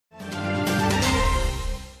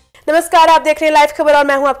नमस्कार, आप देख रहे हैं लाइव खबर और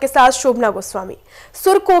मैं हूं आपके साथ शोभना गोस्वामी।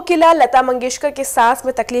 सुर कोकिला लता मंगेशकर के सांस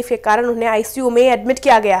में तकलीफ के कारण उन्हें आईसीयू में एडमिट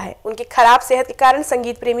किया गया है। उनकी खराब सेहत के कारण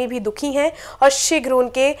संगीत प्रेमी भी दुखी हैं और शीघ्र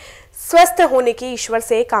उनके स्वस्थ होने की ईश्वर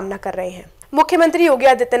से कामना कर रहे हैं। मुख्यमंत्री योगी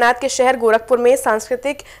आदित्यनाथ के शहर गोरखपुर में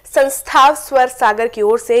सांस्कृतिक संस्था स्वर सागर की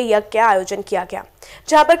ओर से यज्ञ का आयोजन किया गया,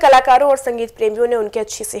 जहां पर कलाकारों और संगीत प्रेमियों ने उनकी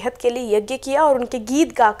अच्छी सेहत के लिए यज्ञ किया और उनके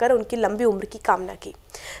गीत गाकर उनकी लंबी उम्र की कामना की।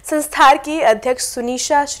 संस्था की अध्यक्ष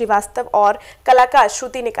सुनीशा श्रीवास्तव और कलाकार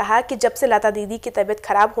श्रुति ने कहा कि जब से लता दीदी की तबीयत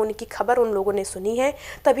खराब होने की खबर उन लोगों ने सुनी है,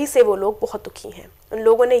 तभी से वो लोग बहुत दुखी हैं। उन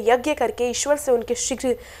लोगों ने यज्ञ करके ईश्वर से उनके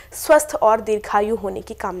शीघ्र स्वस्थ और दीर्घायु होने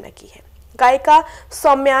की कामना की है। गायिका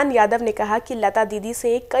सौम्यान यादव ने कहा कि लता दीदी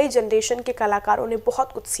से कई जनरेशन के कलाकारों ने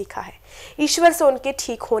बहुत कुछ सीखा है। ईश्वर से उनके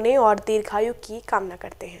ठीक होने और दीर्घायु की कामना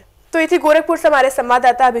करते हैं। तो ये थी गोरखपुर से हमारे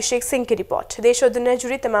संवाददाता अभिषेक सिंह की रिपोर्ट। देश और दुनिया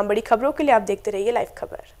जुड़ी तमाम बड़ी खबरों के लिए आप देखते रहिए लाइव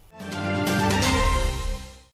खबर।